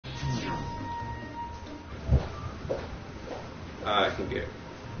I can get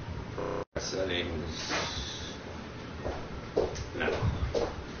settings. No.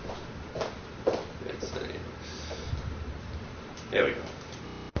 Get settings. There we go.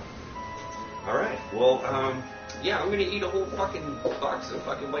 Alright, well, yeah, I'm gonna eat a whole fucking box of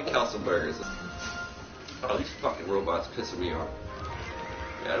fucking White Castle burgers. Oh, these fucking robots pissing me off.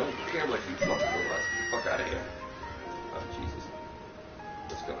 Yeah, I don't care much you fucking robots. Fuck out of here. Oh, Jesus.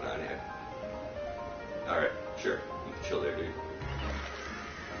 What's going on here? Alright, sure. You can chill there, dude.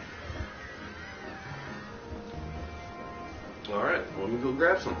 Alright, well, let me go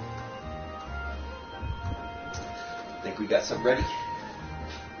grab some. Think we got some ready?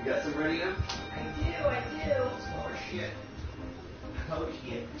 You got some ready now? I do. Oh, shit. Oh,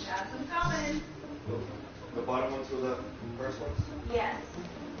 shit. Got some coming. The bottom ones were the first ones? Yes.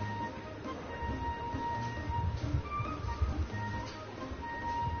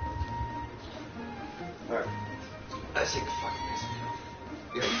 Alright. I think fucking piss me off.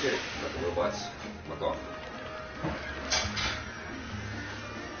 Yeah, you did it. Fucking robots. Fuck off.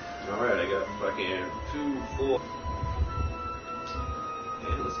 Alright, I got fucking 2, 4.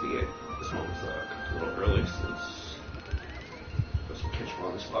 And let's get this one was a little early, so let's put some ketchup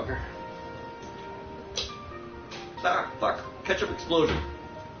on this fucker. Ah, fuck. Ketchup explosion.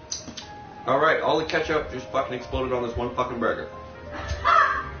 Alright, all the ketchup just fucking exploded on this one fucking burger.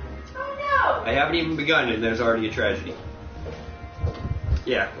 Oh no! I haven't even begun and there's already a tragedy.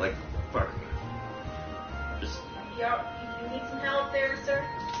 Yeah, like, fuck. Just. You need some help there, sir?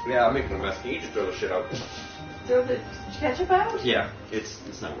 Yeah, I'm making a mess. Can you just throw the shit out? Throw the ketchup out? Yeah,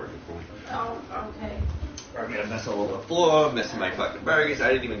 it's not working for me. Oh, okay. I made a mess all over the floor, messing my fucking burgers. I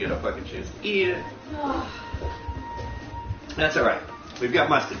didn't even get a fucking chance to eat it. That's alright. We've got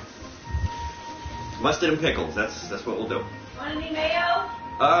mustard. Mustard and pickles. That's what we'll do. Want any mayo?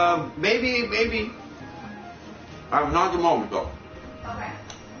 Maybe. I'm not at the moment though. Okay.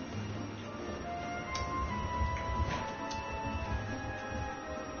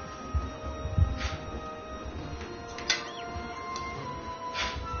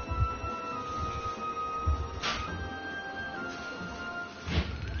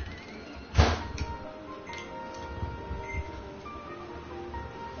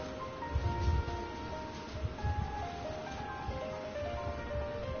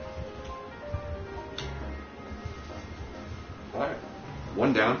 Alright.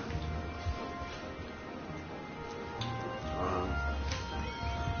 One down.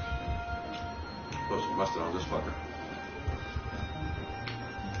 Put some mustard on this fucker.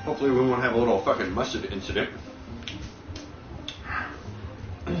 Hopefully we won't have a little fucking mustard incident.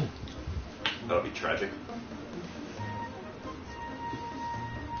 That'll be tragic.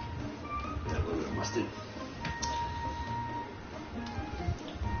 Yeah, a little bit of mustard.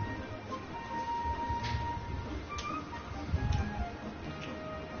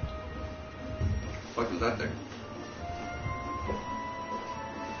 What the fuck is that thing?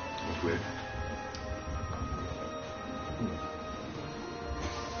 That's weird.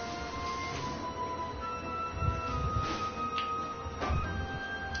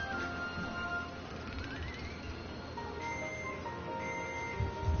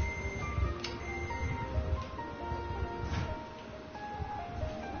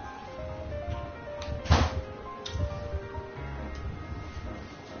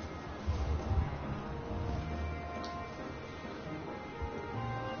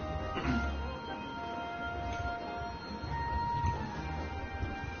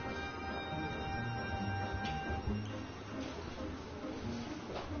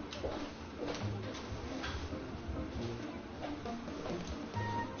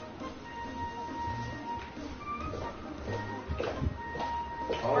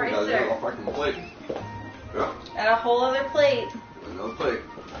 Oh, Right, we got sir. a fucking plate. Yeah, At a whole other plate. another plate.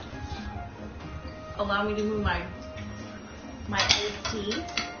 Allow me to move my iced tea.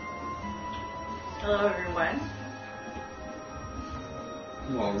 Hello, everyone.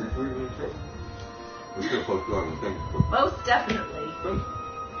 Come on, we're going to show. We're still supposed to go on the thing. Most definitely.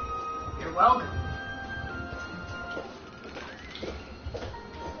 You're welcome.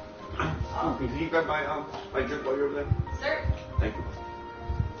 Can you grab my drink while you're over there? Sir? Thank you.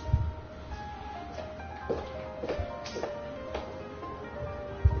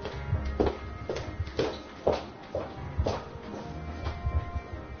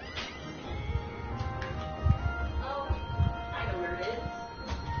 Oh, I know where it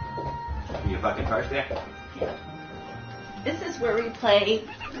is. You fucking charge there? This is where we play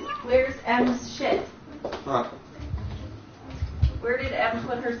Where's M's Shit? Huh. Where did M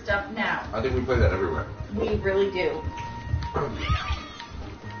put her stuff now? I think we play that everywhere. We really do.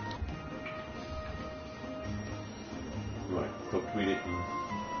 Right. tweet it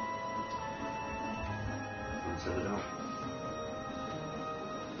and send it out.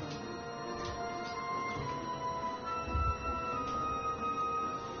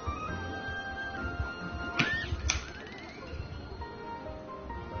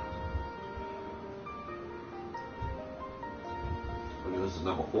 This is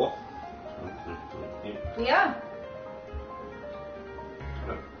number 4. Yeah.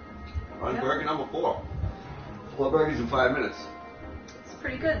 On burger number 4. 4 burgers in 5 minutes. It's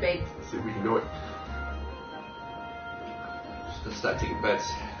pretty good, babe. Let's see if we can do it. Let's start taking bets.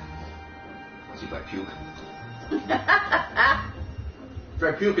 See if I puke. If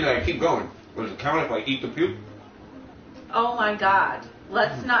I puke and I keep going, does it count if I eat the puke? Oh my God.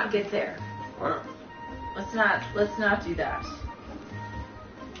 Let's not get there. Alright. Let's not do that.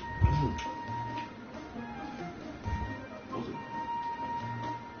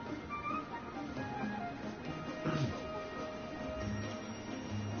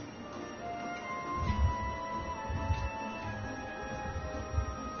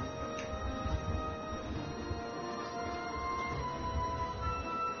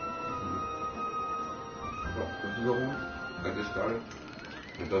 This is the one I just started.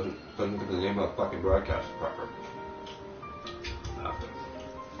 It doesn't give the name of the fucking broadcast proper. After.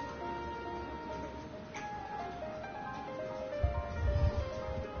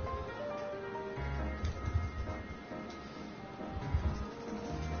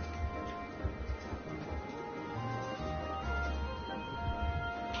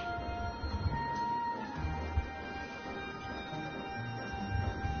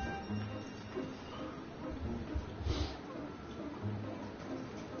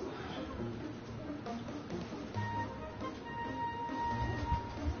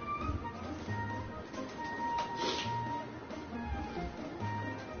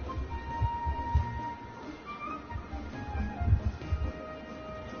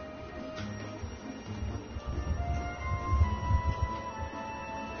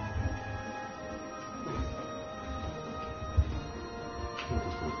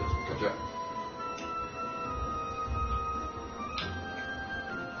 Catch up.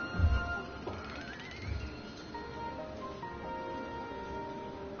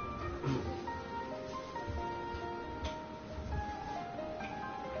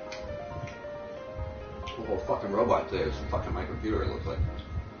 The whole fucking robot today is fucking my computer, it looks like.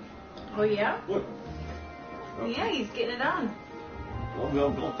 Oh yeah? Look. Yeah, he's getting it on. Well,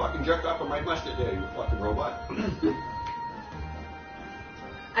 don't fucking jerk off on my mustard there, you fucking robot.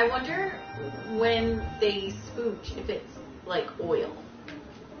 I wonder when they spooch if it's like oil.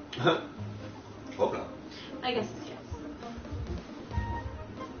 Hope not. I guess it's yes.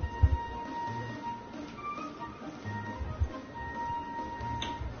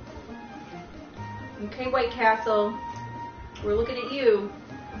 Okay, White Castle. We're looking at you.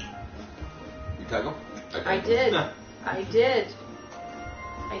 You tag him? I did. I did.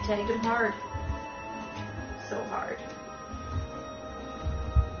 I tagged him hard. So hard.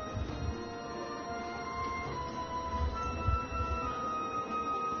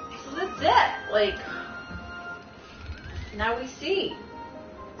 So that's it. Like, now we see.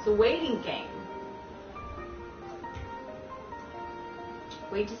 It's a waiting game.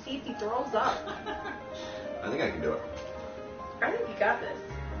 Wait to see if he throws up. I think I can do it. I think you got this.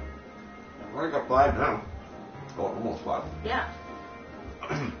 I've already got 5 now. Oh, almost 5. Yeah.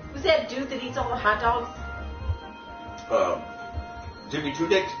 Who's that dude that eats all the hot dogs? Jimmy Two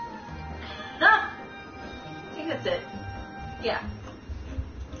Dicks? Huh. I think that's it. Yeah.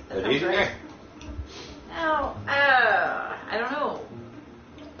 That An sounds Asian right. guy? Oh, I don't know.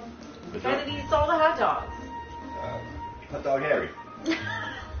 The guy that eats all the hot dogs. Hot Dog Harry.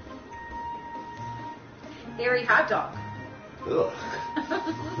 Harry Hot Dog. Ugh.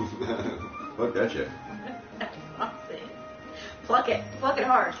 Fuck that shit. Pluck it. Pluck it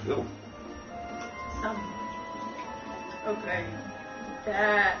hard. Ew. Okay.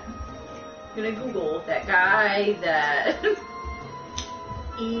 That. I'm gonna Google that guy that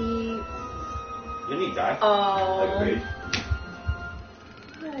eats Didn't he die? all. Like Rage?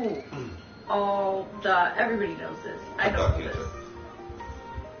 Ooh. All the. Everybody knows this. I Hot don't dog know this. cancer.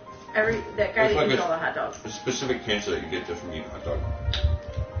 That guy It's that like eats a- all the hot dogs. A specific cancer that you get just from eating hot dog.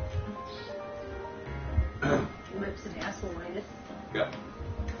 Lips and assholeitis. Yep.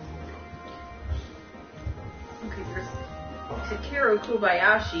 Okay, there's Takeru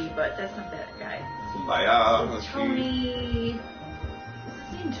Kobayashi, but that's not that guy. Kumbaya. Let's see. Tony. Is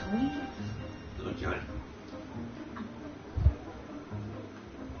his name Tony? Oh, Johnny.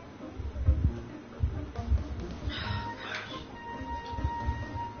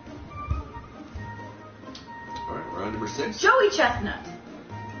 Alright, we're on number 6. Joey Chestnut.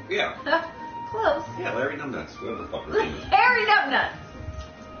 Yeah. Close. Yeah, Larry Numbnuts. Whatever the fuck her name is. Larry Numbnuts.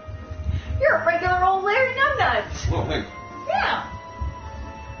 You're a regular old Larry Numbnuts. Well, thanks. Yeah.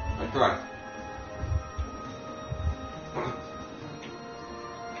 I tried.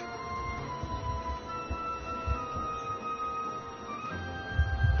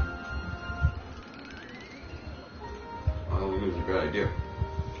 I don't think it was a good idea.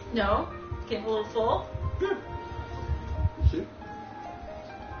 No? Getting a little full? Yeah. See?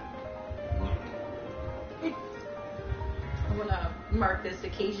 I want to mark this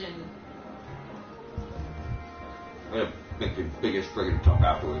occasion. I'm gonna make the biggest friggin' top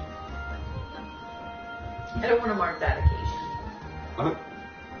afterwards. I don't want to mark that occasion. Uh-huh.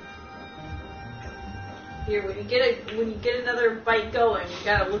 Here, when you get another bite going, you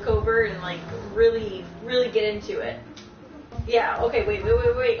gotta look over and like really get into it. Yeah. Okay. Wait.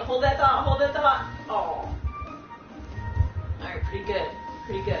 Hold that thought. Oh. All right. Pretty good.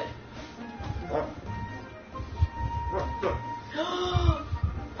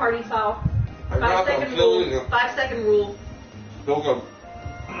 Party foul. 5 second rule. 5 second rule. Still go.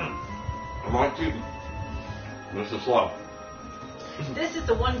 I'm on TV. This is slow. This is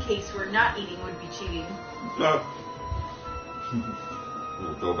the one case where not eating would be cheating. No.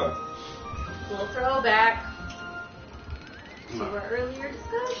 We'll go back. Little throwback to our earlier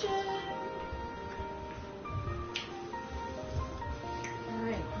discussion. All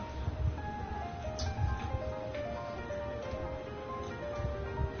right.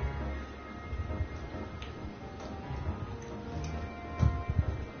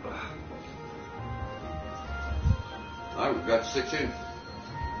 All right, we've got 6 in.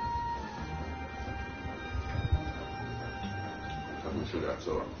 I'm sure that's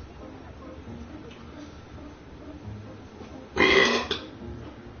all.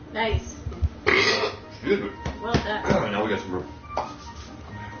 Nice. Excuse me. Well done. Now we got some room.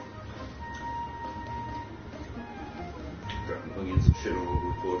 Got onions and shit all over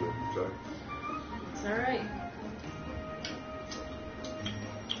the floor. Sorry. It's all right.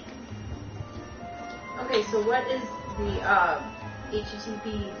 Okay, so what is the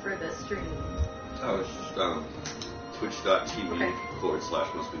HTTP for the stream? Oh, it's just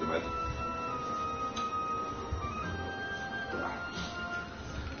twitch.tv/must be the method.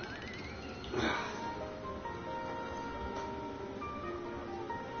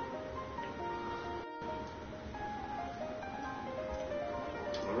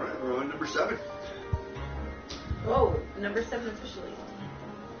 Alright, we're on number 7. Whoa, number 7 officially.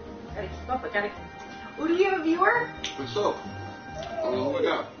 Gotta keep up. Oh, do you have a viewer? What's up? Oh my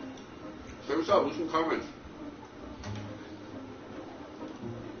god. Say what's up, leave some comments.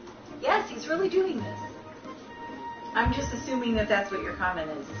 Yes, he's really doing this. I'm just assuming that that's what your comment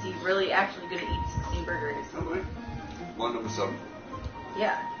is. Is he really actually going to eat 16 burgers? Okay. I'm on number 7.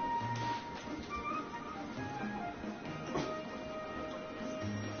 Yeah.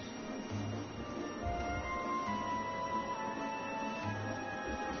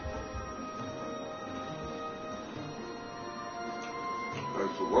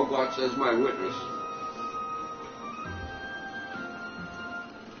 Alright, so Roblox as my witness.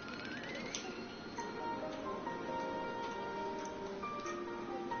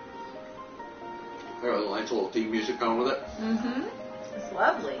 There, a nice little theme music on with it. Mm-hmm. It's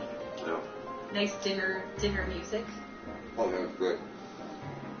lovely. Yeah. Nice dinner music. Oh, yeah, it's great.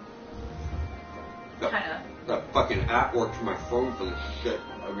 Kind of. That fucking app works for my phone for this shit.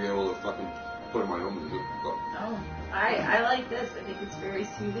 I'll be able to fucking put in my own music. But Oh, I like this. I think it's very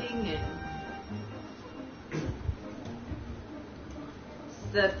soothing and it's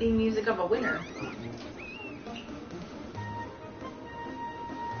the theme music of a winner.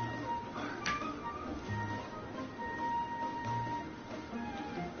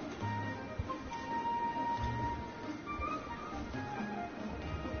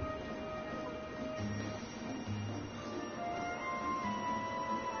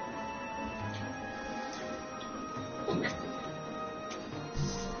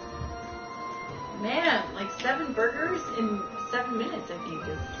 Man, like 7 burgers in 7 minutes, I think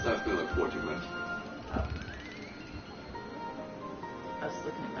is. that's been like 14 minutes. Oh. I was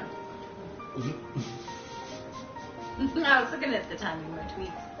looking at my. I was looking at the timing of my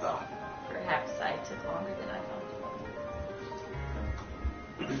tweets. Ah. Perhaps I took longer than I thought.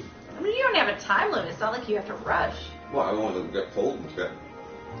 I mean, you don't have a time limit. It's not like you have to rush. Well, I want them to get cold and shit. A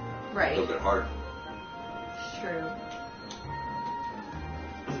Right. little bit hard. True.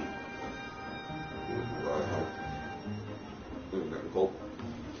 Getting cold.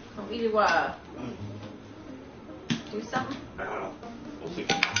 Want me to do something? I don't know. We'll see.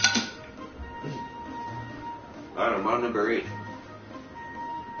 Alright, I'm on number 8.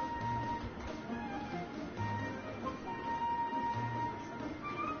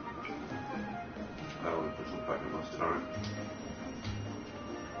 I want to put some fucking mustard on it.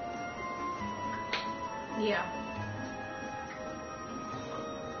 Yeah.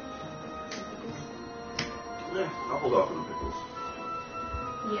 Yeah, I'll hold off on the pickles.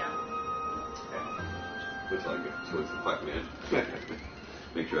 Yeah. Looks like it. So it's the fucking edge.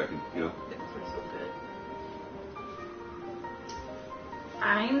 Make sure I can, you know. Pickles are so good.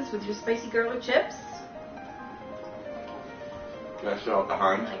 Heinz with your spicy garlic chips. Gotta shout out the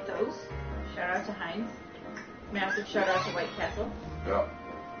Heinz. I like those. Shout out to Heinz. Massive shout out to White Castle. Yeah.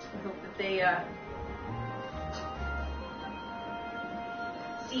 I hope that they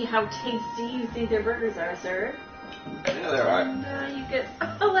see how tasty you think their burgers are, sir. Yeah, they're alright. And you get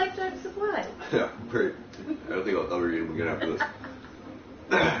a lifetime supply. Yeah, great. I don't think I'll ever eat them again after this.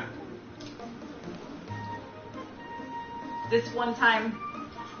 This one time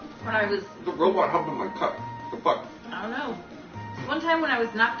when I was... The robot humped in my cup. The fuck? I don't know. One time when I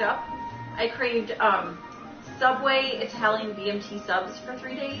was knocked up, I craved Subway Italian BMT subs for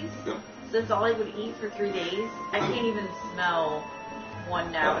 3 days. Yeah. So that's all I would eat for 3 days. I can't even smell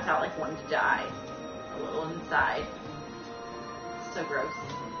one now without like wanting to die. A little inside. So gross.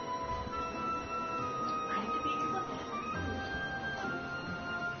 I need to be looking.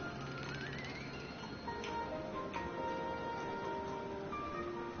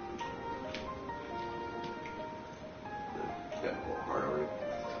 It's getting a little hard already.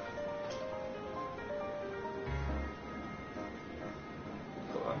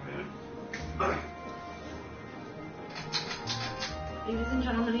 Go on, man. Ladies and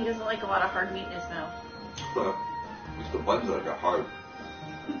gentlemen, he doesn't like a lot of hard meat in his mouth. It's the buns that are hard.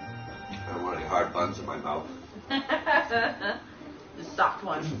 I don't want any hard buns in my mouth. The soft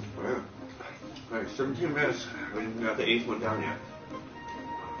one. Yeah. Alright, 17 minutes. We haven't got the 8th one down yet.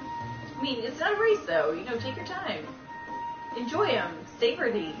 I mean, it's not a race though. You know, take your time. Enjoy them.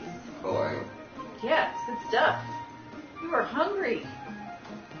 Savor these. Oh, I am. Yeah, it's good stuff. You are hungry.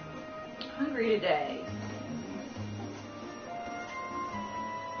 Hungry today.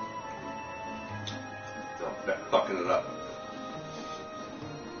 Fucking it up.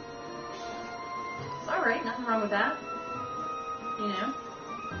 It's alright, nothing wrong with that. You know?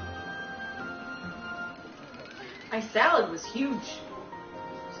 My salad was huge.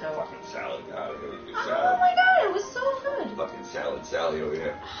 So. Fucking salad. God, I gotta eat Oh salad. my god, it was so good. Fucking salad, Sally over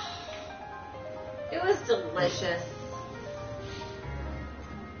here. It was delicious.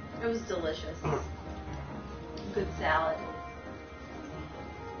 It was delicious. Good salad.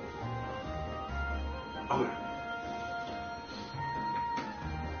 Oh,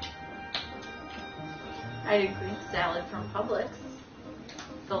 I had a Greek salad from Publix.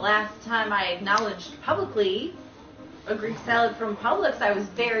 The last time I acknowledged publicly a Greek salad from Publix, I was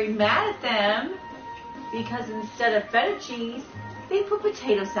very mad at them because instead of feta cheese, they put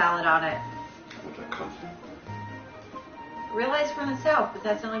potato salad on it. what's that cunt? I realize we're in the South, but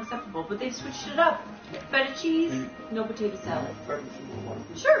that's unacceptable. But they've switched it up. Feta cheese, no potato salad.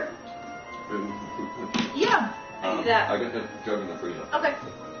 Sure. Yeah, I do that. I got that jug in the freezer. Okay.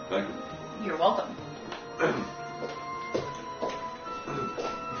 Thank you. You're welcome.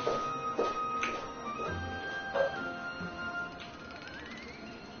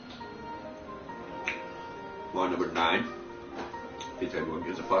 Line number 9. In case everyone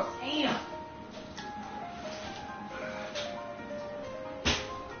gives a fuck. Damn.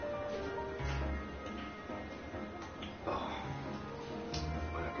 Oh.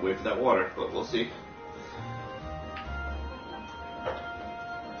 Might have to wait for that water, but we'll see.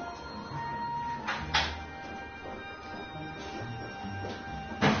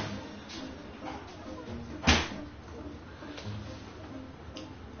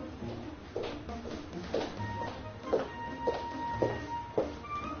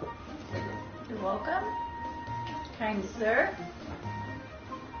 You're welcome. Kind sir.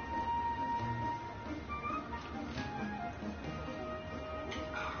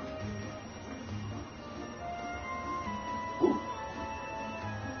 Ooh.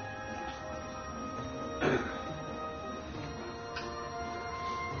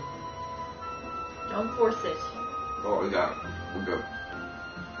 Don't force it. Oh, we got it. We're good.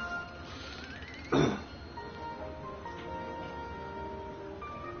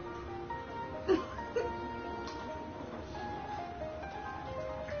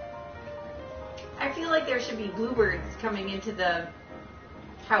 I feel like there should be bluebirds coming into the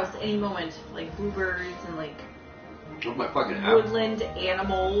house any moment. Like bluebirds and like What's my fucking app? woodland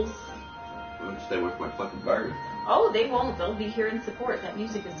animals. I'm gonna stay with my fucking burger. Oh, they won't. They'll be here in support. That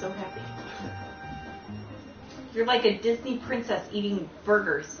music is so happy. You're like a Disney princess eating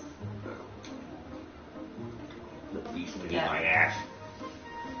burgers. The beast can eat Yeah. my ass.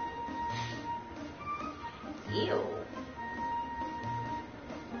 Ew.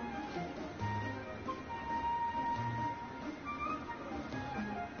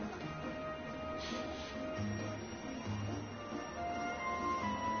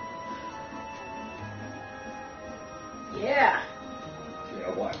 Yeah.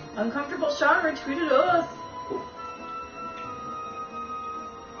 Yeah, what? Uncomfortable Sean retweeted us.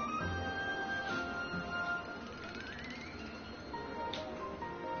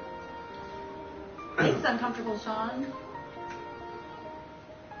 Thanks, Uncomfortable Sean.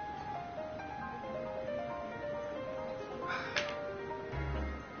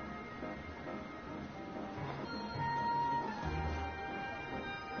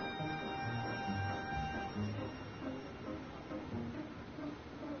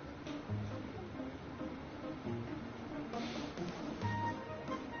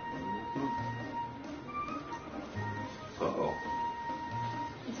 Uh-oh.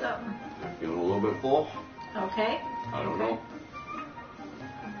 What's up? I'm feeling a little bit full. Okay. I don't know.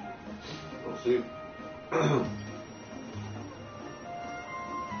 We'll see.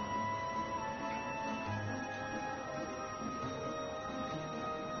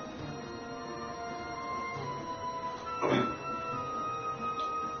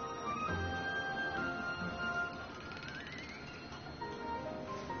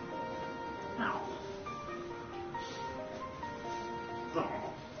 Ow.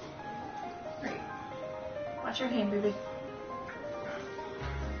 Great. Watch your hand, baby.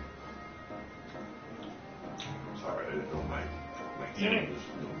 Sorry, I didn't know my eating was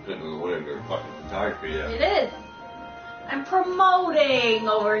getting in the way of your fucking photography yet. It is. I'm promoting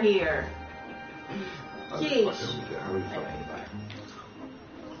over here. Jeez.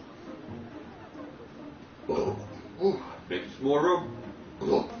 Whoa. Ooh. Make some more room.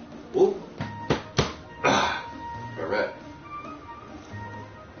 Whoa. Whoa. All right.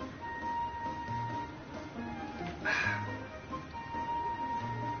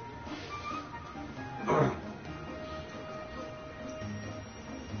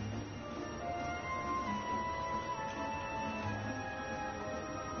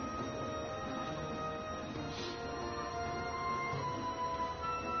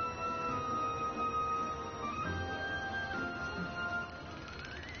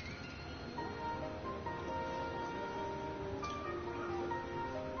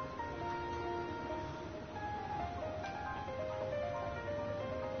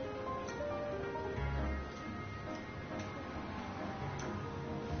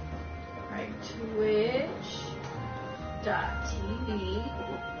 Right, twitch.tv/.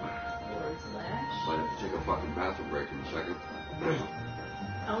 Might have to take a fucking bathroom break in a second.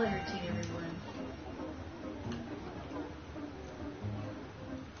 I'll entertain everyone.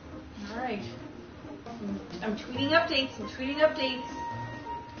 Alright. I'm tweeting updates.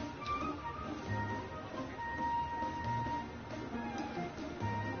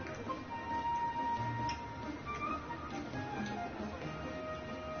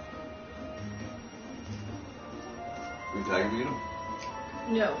 We tagging you?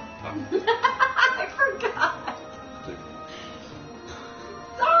 No. Oh. I forgot.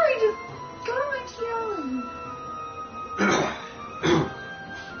 Sorry, just go to my channel.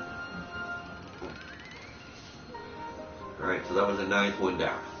 Alright, so that was the 9th one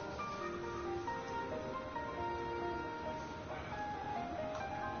down.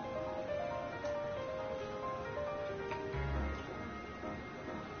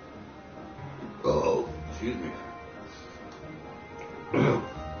 Oh, excuse me.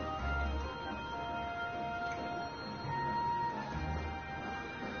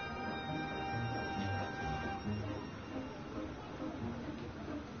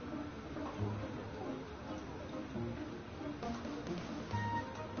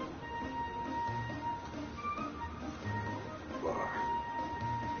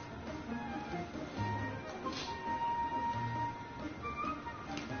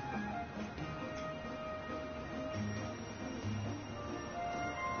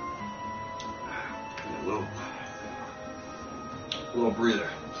 Little breather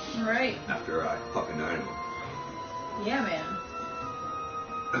Alright. after I fucking 9 of them. Yeah, man.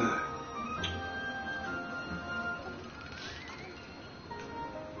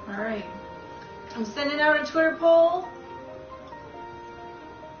 Alright. I'm sending out a Twitter poll.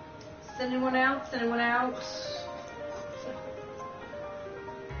 Sending one out.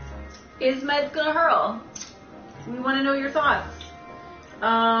 Is Meds gonna hurl? We want to know your thoughts.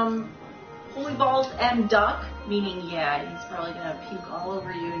 Holy balls and duck, meaning yeah, he's probably gonna puke all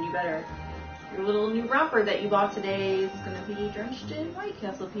over you and you better Your little new romper that you bought today is going to be drenched in White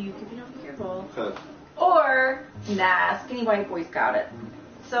Castle puke if you don't be careful. Huh. Or, nah, Skinny White Boy's got it.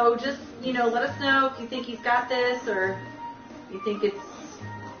 So just, let us know if you think he's got this or you think it's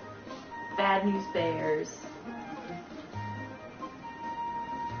bad news bears.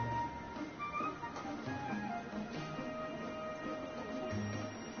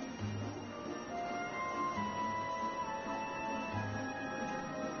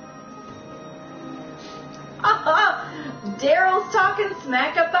 Daryl's talking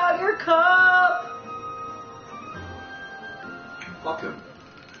smack about your cup. Fuck him.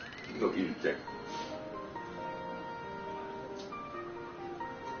 Go eat a dick.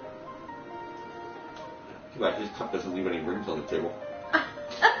 Too bad his cup doesn't leave any rings on the table.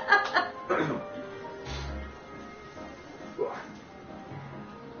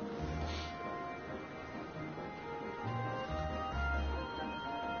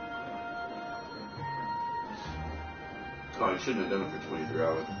 Oh, I shouldn't have done it for 23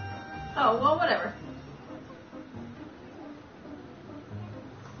 hours. Oh, well, whatever.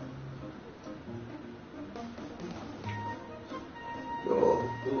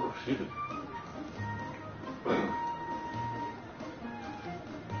 Oh, excuse me.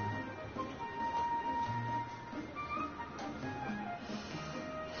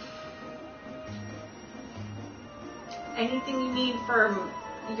 Anything you need from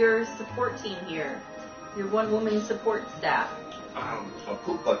your support team here? Your one-woman support staff? A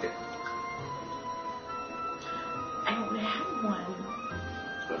poop bucket. I don't have one.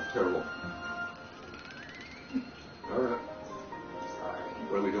 That's terrible. Alright. Sorry.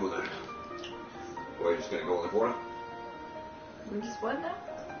 What are we doing there? Are we just going to go in the corner? We're just what now?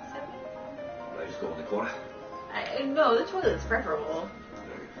 I just go in the corner? No, the toilet's preferable.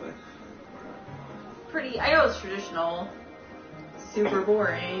 Okay, Pretty, I know it's traditional. Super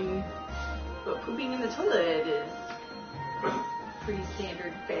boring. But pooping in the toilet is pretty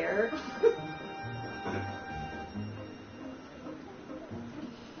standard fare.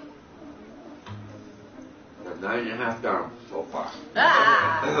 I'm 9.5 down so far.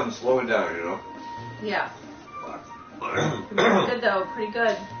 Ah! I'm slowing down, Yeah. Fuck. Pretty good though, pretty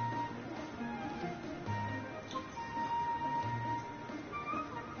good.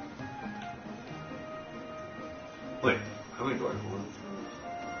 Wait, how many do I want?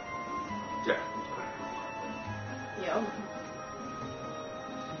 Yeah. Yep.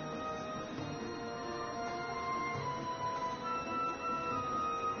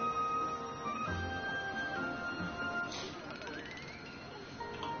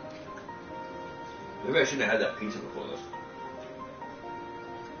 Maybe I shouldn't have had that pizza before this.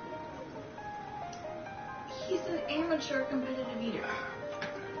 He's an amateur competitive eater.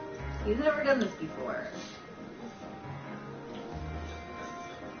 He's never done this before.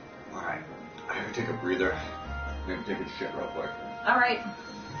 Alright, I gotta take a breather. Maybe take a shit real quick. Alright.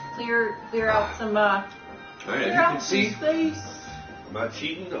 Clear out some Alright, as you can see, space. I'm not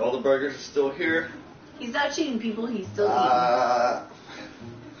cheating. All the burgers are still here. He's not cheating, people. He's still eating.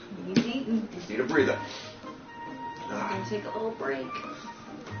 He's eating. Just need a breather. He's gonna take a little break.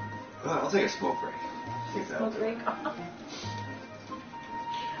 I'll take a smoke break. Smoke break.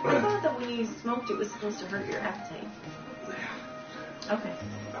 I thought that when you smoked, it was supposed to hurt your appetite. Okay.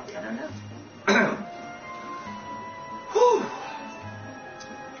 I don't know. Whew.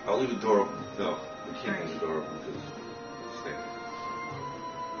 I'll leave the door open. No, we can't leave the door open because it's stinking.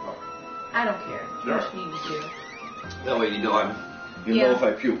 I don't care. You Sure. just need to. That way you know know if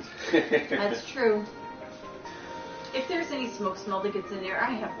I puked. That's true. If there's any smoke smell that gets in there,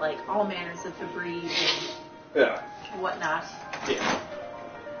 I have like all manners of Febreze Yeah. and whatnot. Yeah.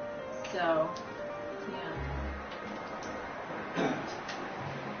 So, yeah.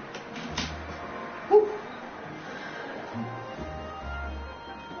 Whew.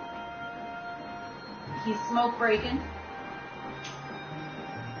 He's smoke breaking.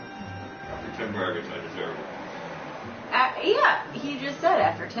 After 10 burgers, I deserve it. Yeah, he just said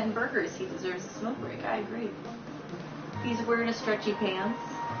after 10 burgers he deserves a smoke break. I agree. He's wearing a stretchy pants,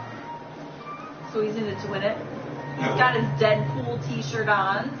 so he's in it to win it. He's got his Deadpool t-shirt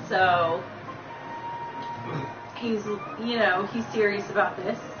on, so he's, he's serious about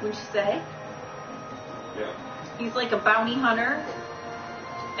this, would you say? Yeah. He's like a bounty hunter,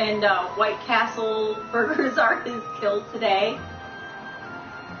 and White Castle burgers are his kill today.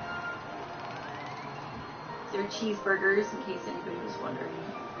 They're cheeseburgers, in case anybody was wondering.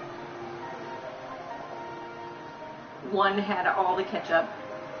 One had all the ketchup.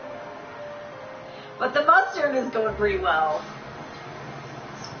 But the mustard is going pretty well.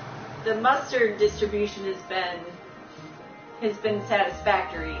 The mustard distribution has been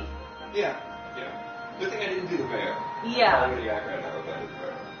satisfactory. Yeah. Good thing I didn't do the bear. Yeah. I'm already act right now if I did the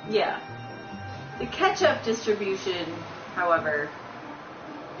bear. Yeah. The ketchup distribution, however,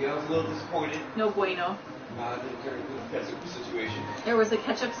 Yeah, I was a little disappointed. no bueno. During the ketchup situation. There was a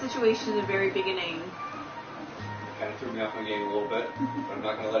ketchup situation in the very beginning. Kind of threw me off my game a little bit, but I'm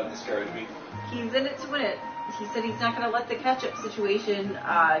not going to let it discourage me. He's in it to win it. He said he's not going to let the ketchup situation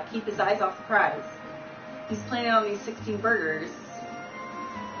keep his eyes off the prize. He's planning on these 16 burgers.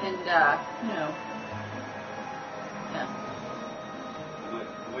 And, you know. Yeah. I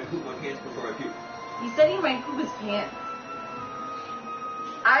might poop my pants before I puke. He said he might poop his pants.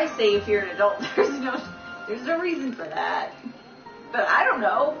 I say if you're an adult, there's no reason for that. But I don't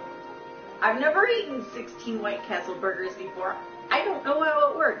know. I've never eaten 16 White Castle burgers before. I don't know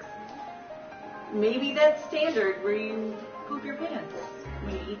how it works. Maybe that's standard where you poop your pants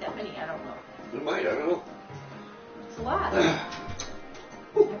when you eat that many. I don't know. It might, I don't know. It's a lot. I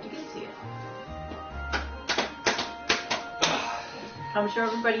have to get to you. I'm show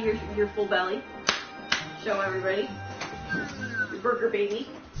everybody your full belly. Show everybody your burger baby.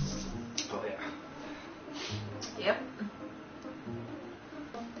 Oh, yeah. Yep.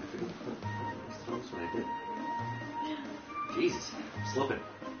 That's what I did. Jesus, I'm slipping.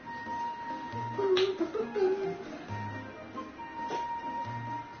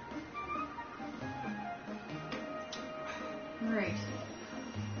 Alright.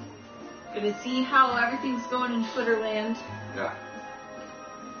 Gonna see how everything's going in Twitterland. Yeah.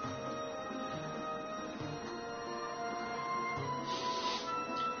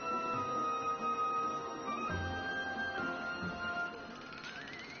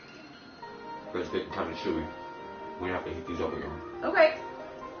 But it's getting kind of chewy. We have to heat these up again. Okay.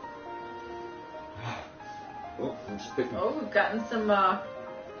 Oh, I'm just picking. Oh, we've gotten some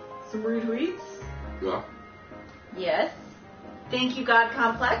retweets. Yeah. Yes. Thank you, God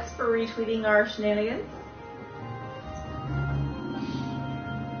Complex, for retweeting our shenanigans.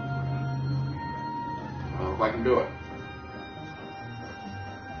 I don't know if I can do it.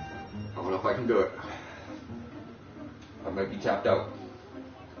 I don't know if I can do it. I might be tapped out.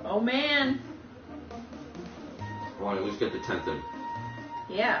 Oh, man. I want to at least get the 10th in.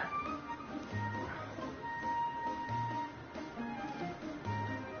 Yeah.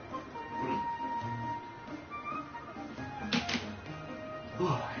 You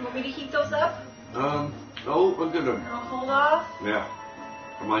want me to heat those up? No, I'm gonna. Or hold off? Yeah.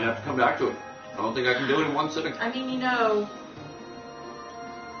 I might have to come back to it. I don't think I can do it in one sitting. I mean, you know.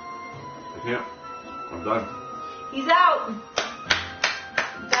 I can't. I'm done. He's out.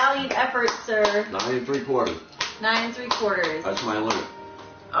 Valiant effort, sir. 9 3/4. 9 3/4. That's my limit.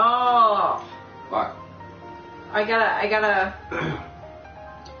 Oh. Fuck. I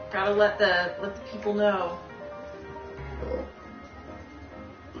gotta let the people know.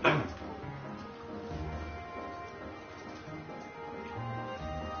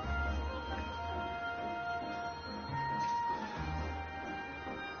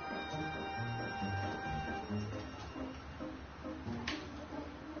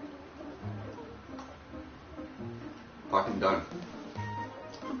 Fucking done.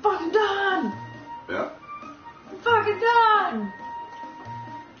 I'm fucking done. Yeah. I'm fucking done.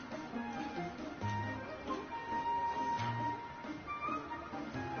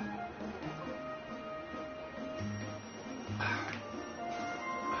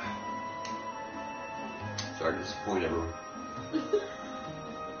 Sorry to disappoint everyone.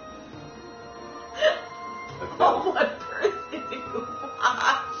 I Oh, failed. what person you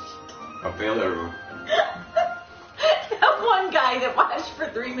watched? I failed everyone. That one guy that watched for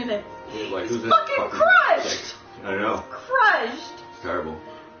 3 minutes. He's like, He's who's this fucking crushed. dick? I know. Crushed. It's terrible.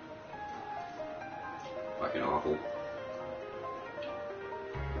 Fucking awful.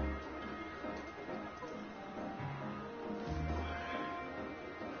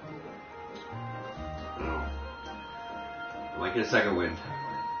 I don't know. I might get a second wind.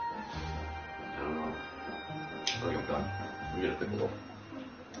 I don't know. I think I'm done. I'm gonna pick a little.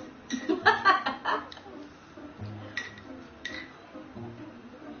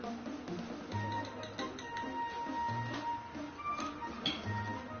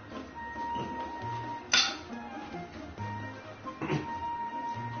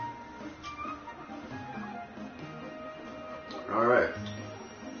 Alright.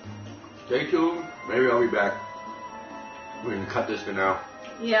 Stay tuned. Maybe I'll be back. We can cut this for now.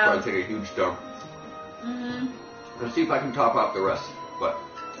 Yeah. Probably take a huge dump. Mm-hmm. Let's see if I can top off the rest. But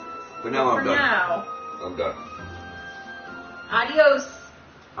for now, I'm For done. now. I'm done. Adios.